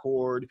Kyle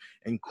McCord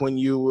and Quinn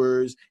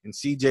Ewers and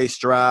C.J.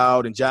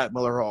 Stroud and Jack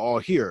Miller are all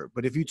here.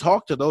 But if you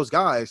talk to those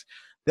guys,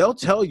 they'll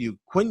tell you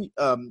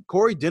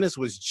Corey Dennis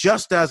was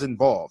just as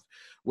involved.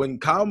 When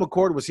Kyle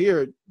McCord was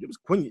here,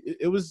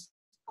 it was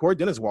Corey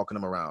Dennis walking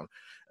him around.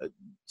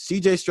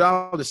 C.J.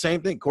 Stroud, the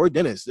same thing. Corey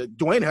Dennis.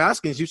 Dwayne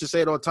Haskins used to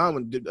say it all the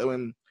time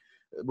when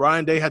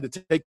Ryan Day had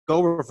to take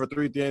over for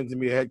 3 years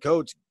and be a head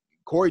coach.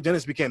 Corey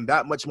Dennis became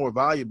that much more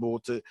valuable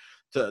to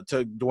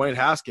Dwayne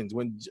Haskins.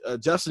 When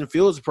Justin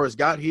Fields first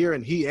got here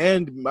and he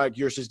and Mike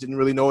Yurcich didn't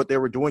really know what they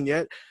were doing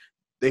yet,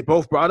 they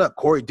both brought up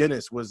Corey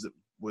Dennis was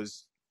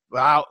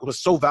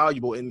so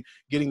valuable in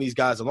getting these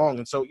guys along.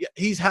 And so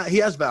he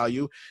has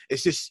value.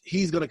 It's just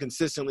he's going to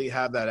consistently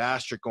have that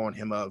asterisk on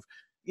him of,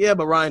 yeah,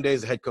 but Ryan Day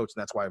is the head coach,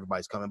 and that's why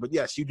everybody's coming. But,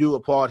 yes, you do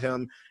applaud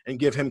him and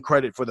give him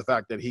credit for the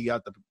fact that he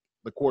got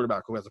the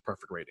quarterback who has a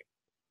perfect rating.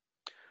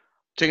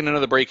 Taking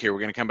another break here, we're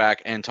going to come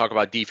back and talk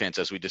about defense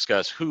as we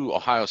discuss who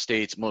Ohio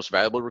State's most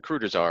valuable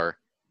recruiters are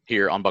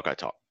here on Buckeye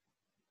Talk.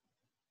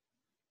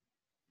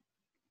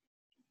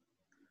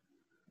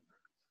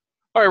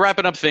 All right,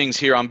 wrapping up things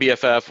here on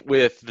BFF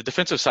with the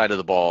defensive side of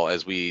the ball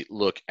as we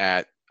look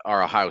at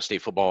our Ohio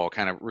State football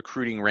kind of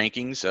recruiting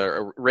rankings,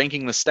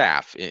 ranking the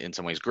staff in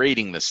some ways,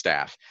 grading the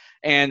staff.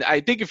 And I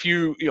think if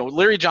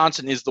Larry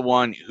Johnson is the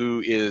one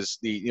who is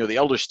the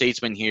elder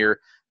statesman here,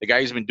 the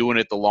guy who's been doing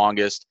it the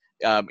longest.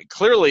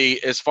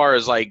 Clearly, as far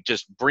as like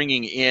just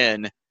bringing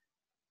in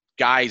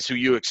guys who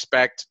you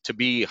expect to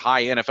be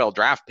high NFL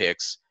draft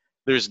picks,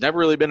 there's never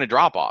really been a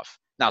drop-off.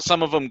 Now,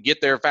 some of them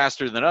get there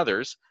faster than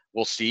others.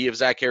 We'll see if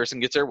Zach Harrison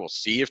gets there. We'll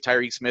see if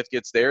Tyreek Smith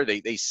gets there.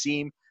 They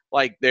seem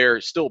like they're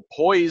still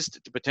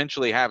poised to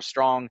potentially have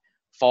strong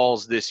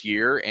falls this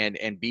year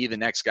and be the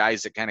next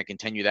guys that kind of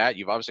continue that.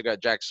 You've obviously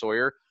got Jack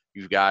Sawyer.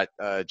 You've got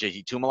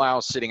JT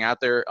Tuimoloau sitting out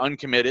there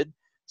uncommitted,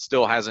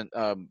 still hasn't,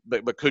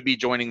 but could be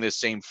joining this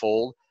same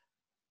fold.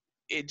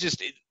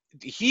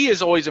 He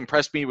has always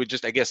impressed me with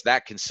just, I guess,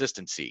 that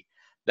consistency.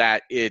 Now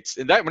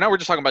we're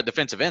just talking about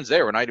defensive ends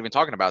there. We're not even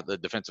talking about the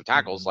defensive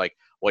tackles, like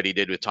what he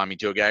did with Tommy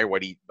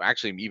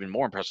Togiai, even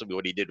more impressively,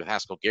 what he did with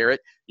Haskell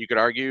Garrett. You could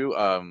argue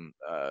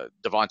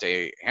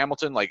Devontae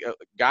Hamilton, like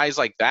guys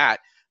like that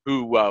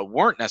who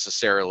weren't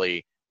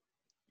necessarily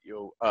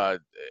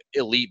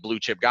elite blue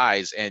chip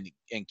guys and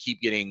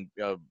keep getting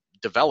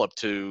developed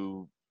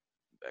to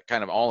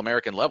kind of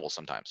all-American level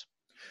sometimes.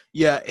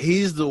 Yeah,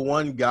 he's the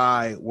one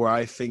guy where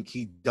I think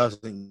he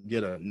doesn't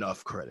get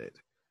enough credit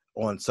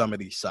on some of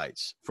these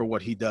sites for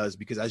what he does,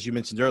 because as you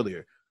mentioned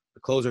earlier, the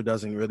closer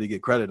doesn't really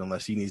get credit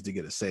unless he needs to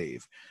get a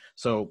save.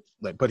 So,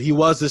 but he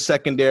was the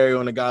secondary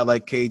on a guy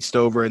like Cade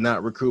Stover in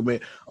that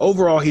recruitment.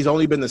 Overall, he's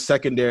only been the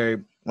secondary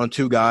on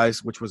 2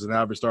 guys, which was an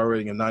average star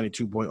rating of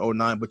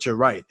 92.09. But you're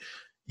right.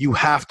 You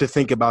have to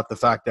think about the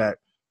fact that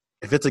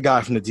if it's a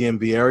guy from the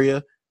DMV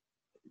area,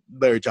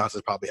 Larry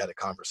Johnson's probably had a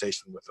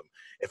conversation with him.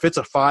 If it's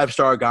a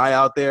 5-star guy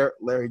out there,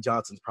 Larry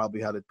Johnson's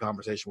probably had a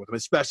conversation with him,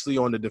 especially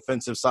on the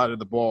defensive side of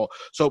the ball.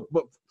 So,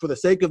 but for the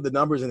sake of the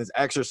numbers in his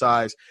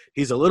exercise,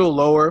 he's a little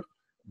lower,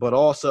 but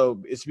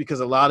also it's because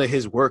a lot of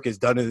his work is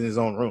done in his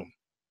own room.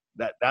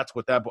 That's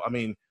what that – I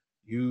mean,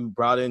 you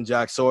brought in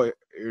Jack Sawyer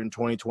in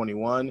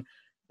 2021,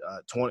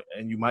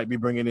 and you might be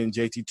bringing in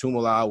JT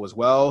Tuimoloau as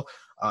well.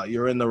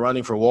 You're in the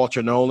running for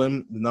Walter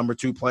Nolan, the number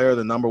 2 player,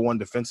 the number 1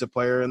 defensive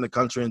player in the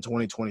country in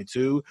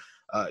 2022.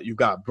 You've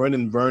got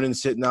Brendan Vernon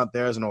sitting out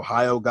there as an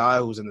Ohio guy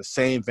who's in the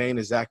same vein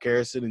as Zach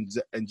Harrison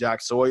and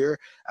Jack Sawyer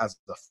as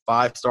the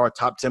 5-star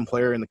top 10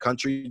 player in the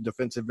country,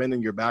 defensive end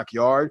in your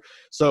backyard.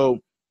 So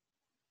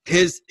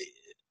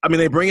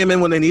they bring him in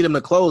when they need him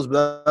to close,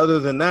 but other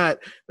than that,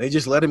 they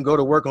just let him go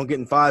to work on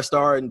getting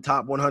 5-star and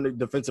top 100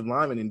 defensive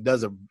linemen, and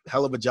does a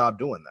hell of a job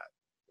doing that.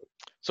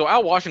 So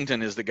Al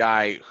Washington is the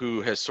guy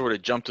who has sort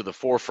of jumped to the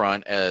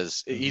forefront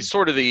as he's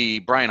sort of the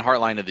Brian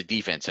Hartline of the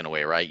defense in a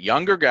way, right?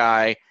 Younger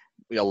guy,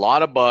 a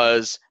lot of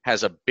buzz,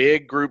 has a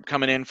big group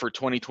coming in for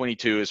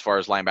 2022 as far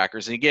as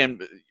linebackers. And again,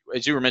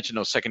 as you were mentioning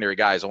those secondary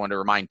guys, I want to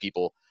remind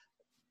people,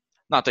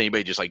 not that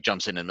anybody just like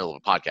jumps in the middle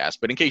of a podcast,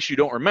 but in case you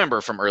don't remember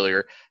from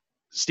earlier,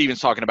 Steven's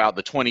talking about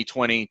the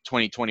 2020,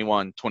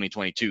 2021,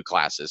 2022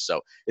 classes.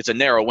 So it's a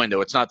narrow window.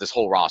 It's not this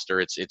whole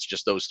roster. It's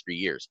just those 3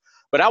 years.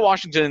 But Al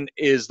Washington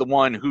is the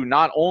one who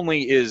not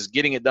only is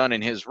getting it done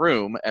in his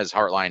room, as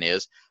Hartline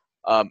is,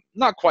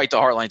 not quite to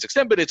Hartline's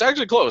extent, but it's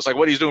actually close. Like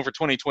what he's doing for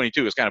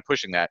 2022 is kind of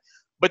pushing that.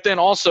 But then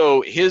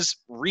also his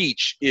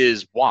reach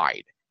is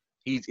wide.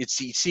 he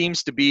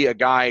seems to be a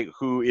guy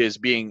who is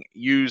being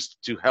used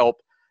to help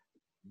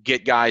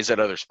get guys at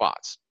other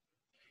spots.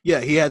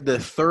 Yeah, he had the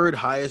third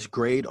highest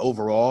grade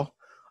overall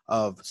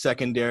of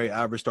secondary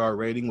average star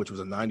rating, which was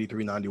a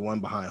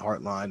 93-91 behind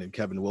Hartline and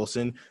Kevin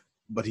Wilson.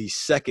 But he's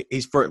second,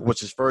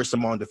 which is first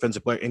among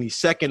defensive players, and he's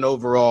second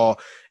overall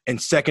in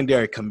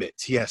secondary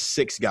commits. He has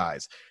 6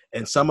 guys,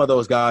 and some of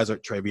those guys are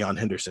Travion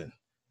Henderson.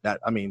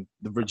 The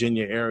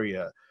Virginia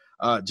area,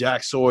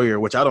 Jack Sawyer,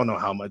 which I don't know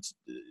how much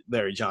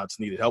Larry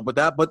Johnson needed help with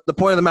that. But the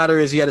point of the matter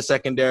is he had a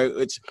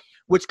secondary,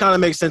 which kind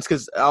of makes sense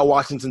because Al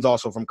Washington's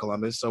also from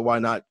Columbus, so why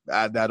not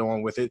add that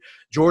on with it?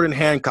 Jordan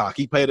Hancock,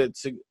 he played it.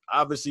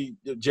 Obviously,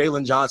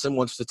 Jalen Johnson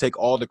wants to take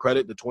all the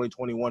credit, the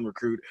 2021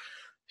 recruit.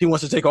 He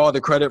wants to take all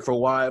the credit for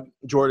why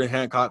Jordan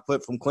Hancock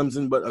flipped from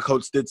Clemson, but a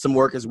coach did some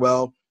work as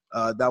well.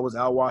 That was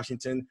Al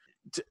Washington.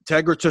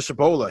 Tegra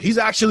Tishabola, he's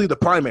actually the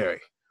primary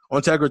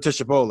on Tegra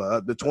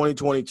Tishabola, the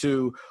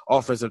 2022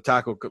 offensive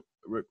tackle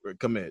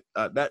commit.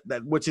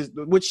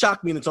 Which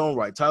shocked me in its own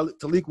right.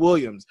 Talik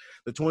Williams,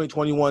 the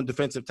 2021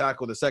 defensive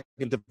tackle, the second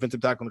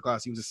defensive tackle in the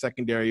class, he was a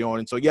secondary on.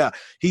 And so, yeah,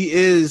 he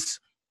is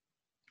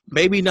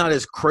maybe not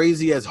as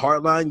crazy as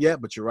Hartline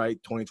yet, but you're right,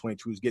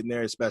 2022 is getting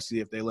there, especially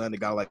if they land a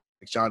guy like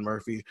Sean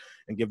Murphy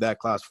and give that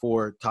class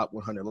 4 top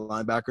 100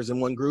 linebackers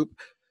in one group.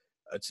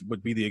 It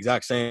would be the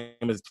exact same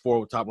as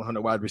 4 top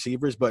 100 wide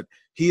receivers, but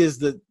he is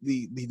the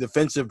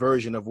defensive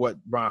version of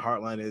what Brian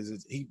Hartline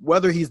is.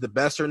 Whether he's the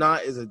best or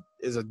not is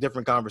a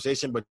different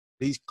conversation, but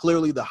he's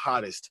clearly the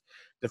hottest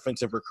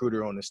defensive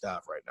recruiter on the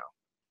staff right now.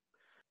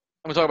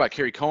 I'm going to talk about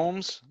Kerry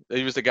Combs.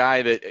 He was the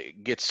guy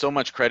that gets so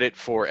much credit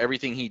for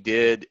everything he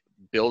did,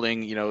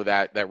 building,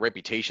 that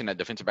reputation, that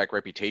defensive back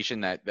reputation,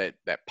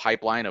 that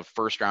pipeline of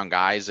first-round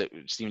guys that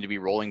seem to be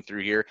rolling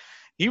through here.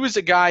 He was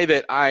a guy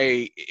that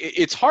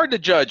it's hard to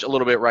judge a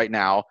little bit right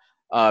now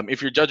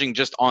if you're judging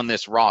just on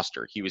this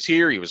roster. He was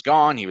here, he was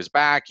gone, he was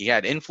back. He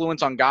had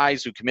influence on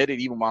guys who committed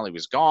even while he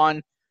was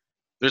gone.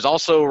 There's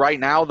also right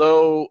now,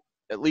 though,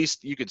 at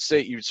least you could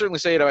certainly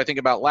say it, I think,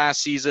 about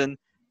last season,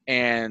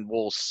 and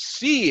we'll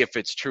see if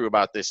it's true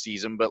about this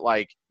season, but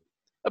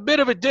a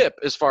bit of a dip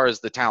as far as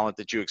the talent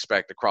that you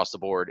expect across the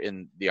board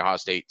in the Ohio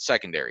State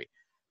secondary.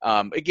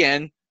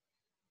 Again,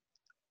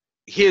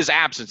 his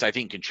absence, I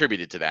think,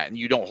 contributed to that, and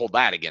you don't hold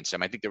that against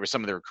him. I think there was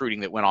some of the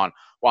recruiting that went on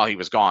while he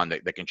was gone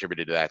that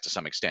contributed to that to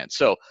some extent.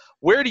 So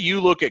where do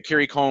you look at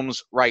Kerry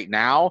Combs right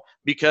now?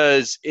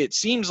 Because it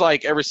seems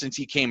like ever since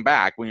he came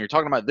back, when you're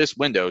talking about this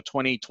window,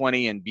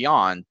 2020 and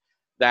beyond,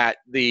 that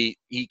he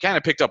kind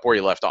of picked up where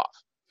he left off.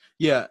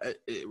 Yeah,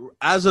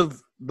 as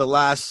of the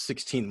last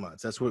 16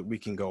 months, that's what we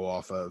can go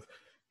off of.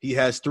 He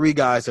has 3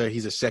 guys that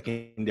he's a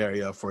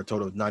secondary of for a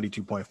total of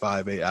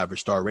 92.58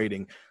 average star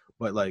rating.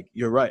 But,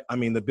 you're right. I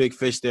mean, the big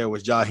fish there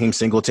was Jaheim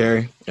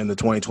Singletary in the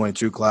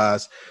 2022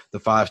 class, the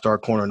 5-star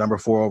corner, number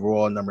 4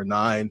 overall, number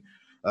 9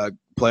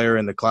 player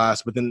in the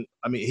class. But then,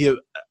 I mean,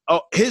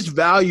 his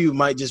value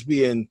might just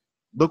be in,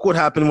 look what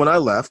happened when I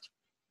left,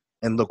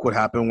 and look what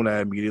happened when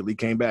I immediately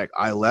came back.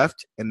 I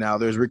left, and now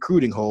there's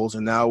recruiting holes,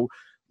 and now –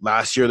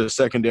 last year, the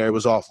secondary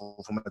was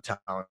awful from a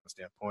talent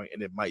standpoint,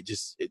 and they might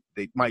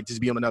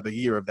just be on another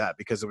year of that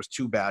because it was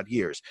 2 bad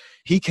years.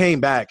 He came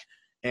back,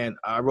 and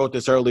I wrote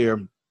this earlier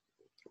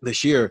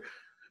this year.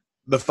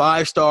 The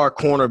 5-star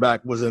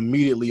cornerback was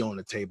immediately on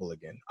the table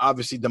again.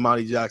 Obviously,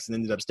 Damani Jackson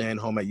ended up staying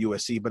home at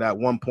USC, but at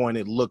one point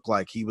it looked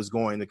like he was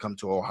going to come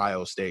to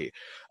Ohio State.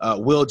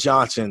 Will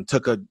Johnson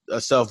took a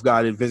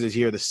self-guided visit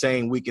here the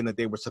same weekend that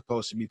they were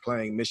supposed to be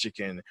playing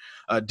Michigan.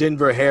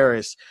 Denver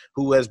Harris,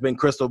 who has been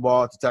crystal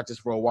ball to Texas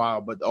for a while,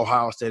 but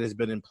Ohio State has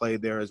been in play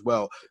there as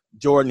well.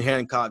 Jordan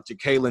Hancock,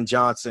 Ja'Kalen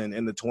Johnson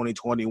in the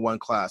 2021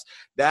 class.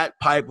 That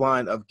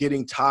pipeline of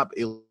getting top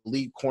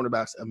elite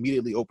cornerbacks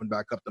immediately opened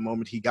back up the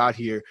moment he got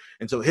here.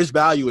 And so his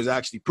value is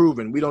actually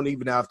proven. We don't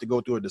even have to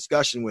go through a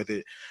discussion with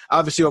it.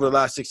 Obviously, over the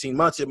last 16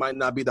 months, it might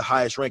not be the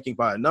highest ranking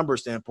by a number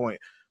standpoint.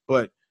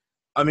 But,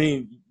 I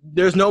mean,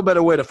 there's no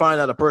better way to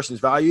find out a person's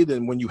value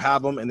than when you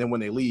have them and then when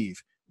they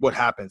leave, what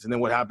happens. And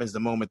then what happens the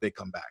moment they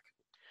come back.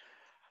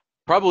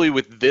 Probably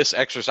with this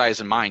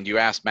exercise in mind, you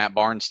asked Matt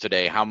Barnes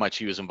today how much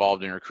he was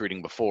involved in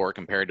recruiting before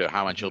compared to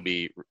how much he'll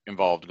be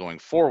involved going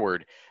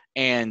forward.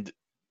 And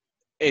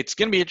it's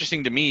going to be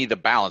interesting to me, the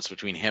balance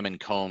between him and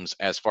Combs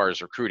as far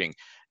as recruiting.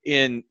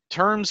 In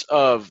terms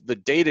of the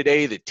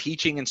day-to-day, the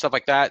teaching and stuff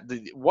like that,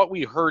 what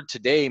we heard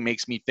today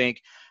makes me think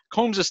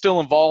Combs is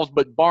still involved,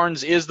 but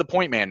Barnes is the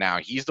point man now.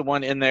 He's the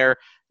one in there,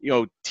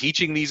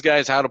 teaching these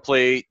guys how to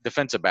play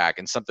defensive back,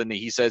 and something that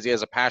he says he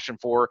has a passion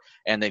for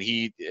and that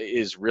he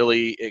is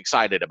really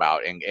excited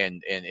about and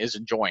is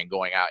enjoying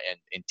going out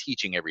and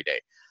teaching every day.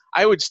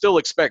 I would still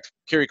expect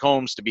Kerry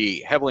Combs to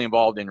be heavily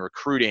involved in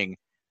recruiting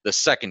the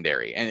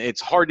secondary, and it's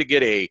hard to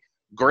get a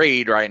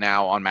grade right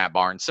now on Matt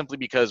Barnes simply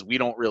because we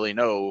don't really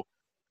know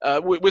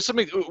with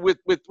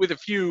a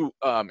few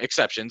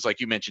exceptions, like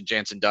you mentioned,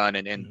 Jansen Dunn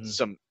and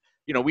some,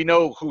 we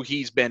know who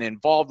he's been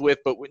involved with,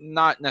 but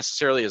not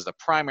necessarily as the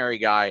primary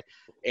guy,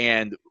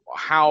 and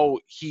how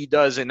he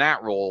does in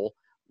that role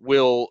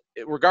will,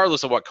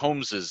 regardless of what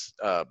Combs'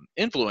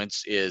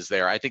 influence is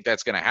there, I think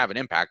that's going to have an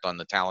impact on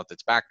the talent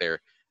that's back there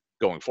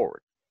going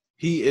forward.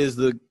 He is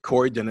the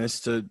Corey Dennis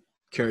to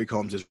Kerry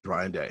Combs'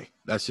 Ryan Day.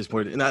 That's just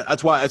what, and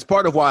that's why it's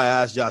part of why I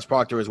asked Josh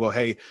Proctor as well.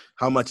 Hey,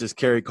 how much is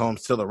Kerry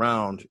Combs still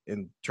around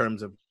in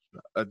terms of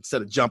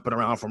instead of jumping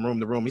around from room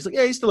to room? He's like,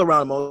 yeah, he's still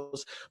around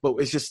most, but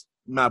it's just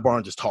Matt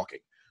Barnes just talking,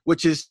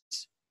 which is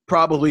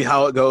probably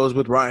how it goes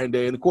with Ryan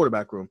Day in the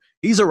quarterback room.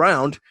 He's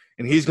around,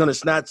 and he's going to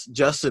snatch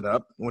Justin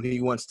up when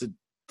he wants to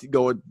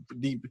go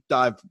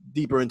dive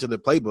deeper into the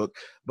playbook.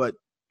 But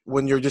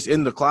when you're just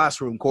in the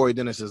classroom, Corey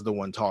Dennis is the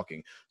one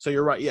talking. So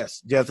you're right.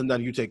 Yes, Jonathan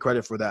Dunn, you take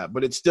credit for that.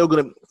 But it's still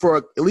going to, for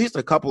at least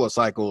a couple of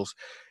cycles,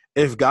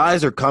 if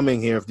guys are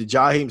coming here, if the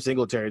Jaheim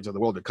Singletaries of the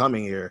world are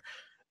coming here,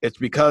 it's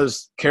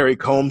because Kerry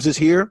Combs is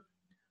here,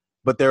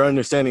 but they're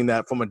understanding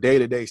that from a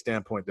day-to-day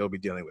standpoint, they'll be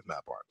dealing with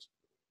Matt Barnes.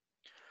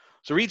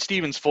 So read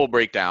Steven's full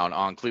breakdown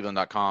on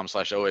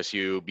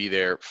cleveland.com/OSU. Be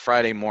there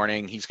Friday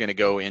morning. He's going to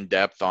go in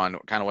depth on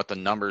kind of what the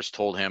numbers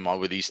told him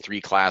over these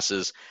three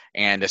classes,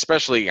 and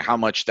especially how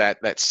much that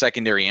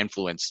secondary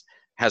influence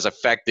has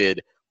affected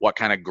what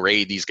kind of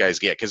grade these guys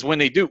get. Because when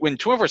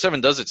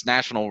 247 does its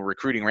national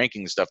recruiting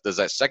ranking stuff, does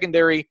that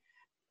secondary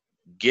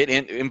get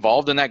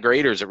involved in that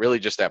grade, or is it really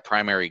just that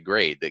primary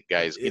grade that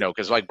guys,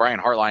 because like Brian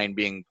Hartline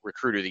being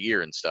recruiter of the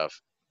year and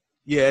stuff?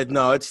 Yeah,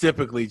 no, it's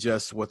typically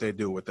just what they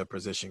do with the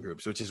position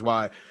groups, which is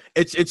why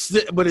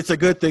but it's a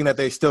good thing that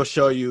they still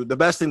show you. The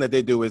best thing that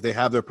they do is they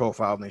have their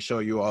profile and they show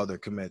you all their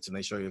commits and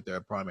they show you if they're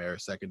a primary or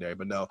secondary.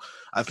 But no,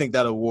 I think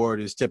that award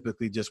is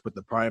typically just with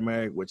the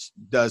primary, which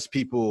does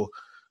people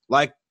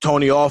like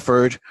Tony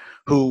Alford,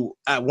 who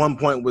at one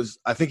point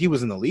I think he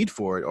was in the lead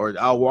for it, or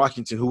Al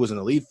Washington, who was in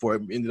the lead for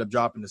it, ended up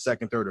dropping to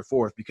second, third, or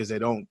fourth because they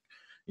don't,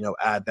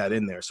 add that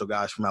in there. So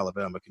guys from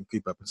Alabama can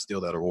creep up and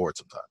steal that award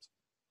sometimes.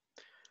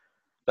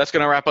 That's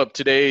going to wrap up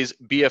today's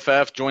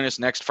BFF. Join us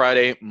next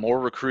Friday. More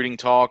recruiting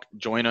talk.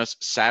 Join us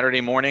Saturday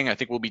morning. I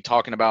think we'll be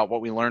talking about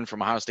what we learned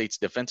from Ohio State's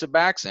defensive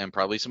backs and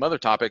probably some other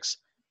topics.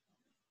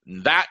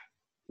 That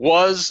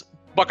was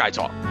Buckeye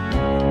Talk.